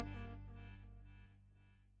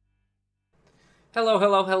Hello,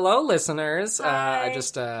 hello, hello, listeners. Hi. I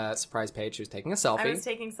just surprised Paige who's taking a selfie. I was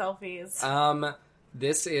taking selfies.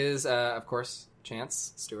 This is, of course,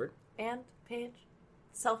 Chance Stewart. And Paige,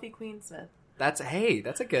 Selfie Queen Smith. That's a good...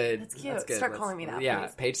 That's cute. That's good. Start calling me that, Yeah,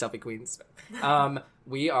 please. Paige Selfie Queen Smith.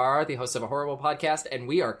 We are the hosts of A Horrible Podcast, and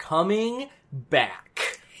we are coming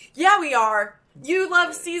back. Yeah, we are. You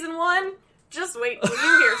love season 1? Just wait till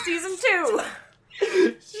you hear season 2.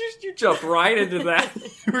 You jumped right into that.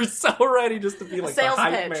 You were so ready just to be like Sales the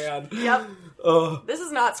hype pitch. man. Yep. This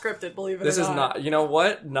is not scripted, believe it or not. This is not... You know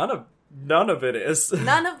what? None of it is.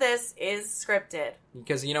 None of this is scripted.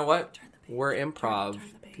 Because you know what? Turn the page. We're improv Turn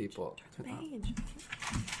the page. people. Turn the page.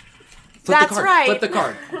 Flip That's the card. right. Flip the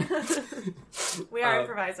card. We are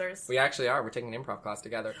improvisers. We actually are. We're taking an improv class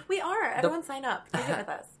together. We are. Everyone sign up. Take it with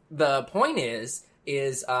us. The point is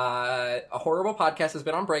A Horrible Podcast has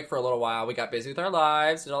been on break for a little while. We got busy with our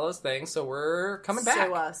lives and all those things, so we're coming back.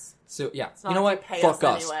 Sue us. So yeah, not you know if what? you pay Fuck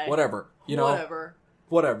us us. anyway. Whatever. You know. Whatever.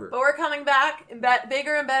 Whatever. But we're coming back and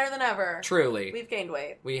bigger and better than ever. Truly, We've gained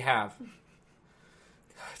weight. we have.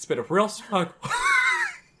 It's been a real struggle.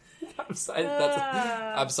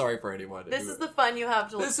 I'm sorry for anyone. This is the fun you have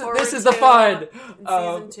to look forward This to. is the fun. In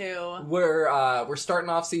season 2. We're starting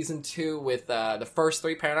off season 2 with the first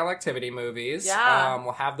 3 Paranormal Activity movies. Yeah.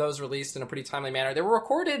 We'll have those released in a pretty timely manner. They were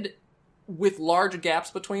recorded with large gaps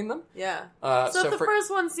between them. Yeah. So if the first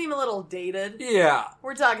ones seem a little dated, Yeah.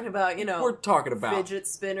 we're talking about, We're talking about fidget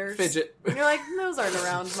spinners. Fidget. And you're like, those aren't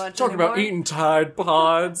around much Talking anymore. about eating Tide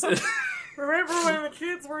Pods. Remember when the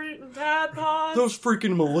kids were eating Tide Pods? Those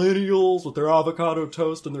freaking millennials with their avocado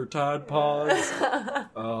toast and their Tide Pods.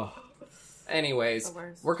 Anyways, The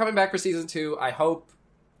worst. we're coming back for season 2. I hope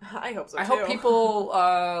I hope so, I too. hope people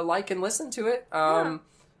like and listen to it. I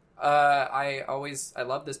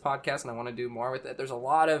love this podcast and I want to do more with it. There's a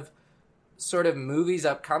lot of sort of movies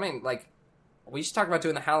upcoming. Like, we should talk about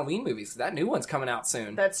doing the Halloween movies. That new one's coming out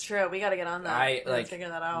soon. That's true. We got to get on that. We gotta figure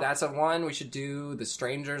that out. That's a one. We should do The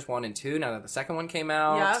Strangers 1 and 2 now that the second one came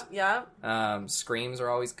out. Yep. Screams are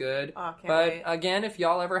always good. Oh, can't but wait. again, if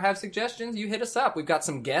y'all ever have suggestions, you hit us up. We've got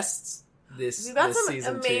some guests this We've got this some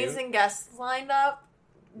season amazing guests lined up.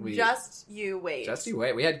 Just you wait. Just you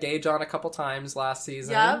wait. We had Gage on a couple times last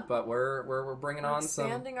season, Yep. but we're bringing on some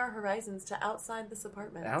expanding our horizons to outside this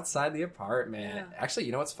apartment. outside the apartment. Yeah. Actually,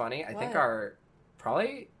 you know what's funny? I think What? our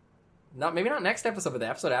probably maybe not next episode, but the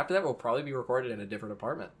episode after that will probably be recorded in a different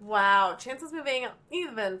apartment. Wow, Chance's moving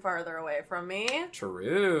even farther away from me.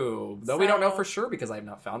 True. Though we don't know So- for sure because I have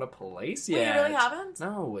not found a place Wait, yet. you really haven't?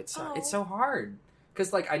 No, it's Oh. so hard.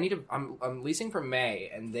 Because like I'm leasing for May,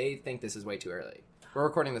 and they think this is way too early. We're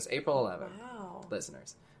recording this April 11th, Wow.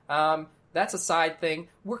 listeners. That's a side thing.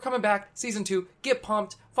 We're coming back, season 2. Get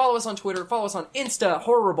pumped. Follow us on Twitter. Follow us on Insta.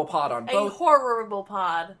 Horrible Pod on A both. horrible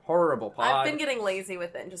pod. Horrible Pod. I've been getting lazy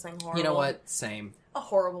with it and just saying horrible. You know what? Same. A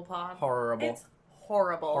horrible pod. Horrible. It's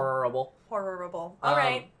horrible. Horrible. Horrible. All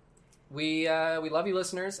right. We love you,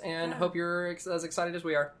 listeners, and Yeah. hope you're as excited as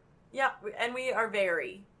we are. Yeah, and we are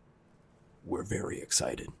very. We're very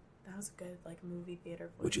excited. That was a good movie theater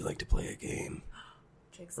voice. Would you like to play a game?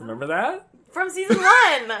 Jigsaw? Remember that? From season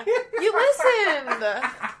 1! You listened!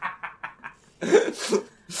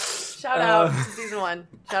 Shout out to season 1.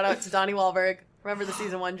 Shout out to Donnie Wahlberg. Remember the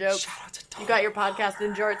season 1 joke? Shout out to Tom. You got your podcast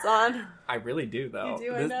in jorts on. I really do, though. You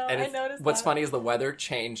do, I know. I noticed What's that. funny is the weather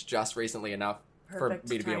changed just recently enough Perfect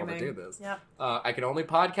for me to be able to timing. do this. Yep. I can only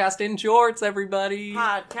podcast in jorts, everybody.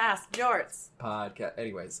 Podcast jorts. Podcast.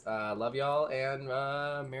 Anyways, love y'all, and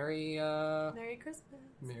Merry Merry Christmas.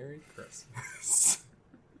 Merry Christmas.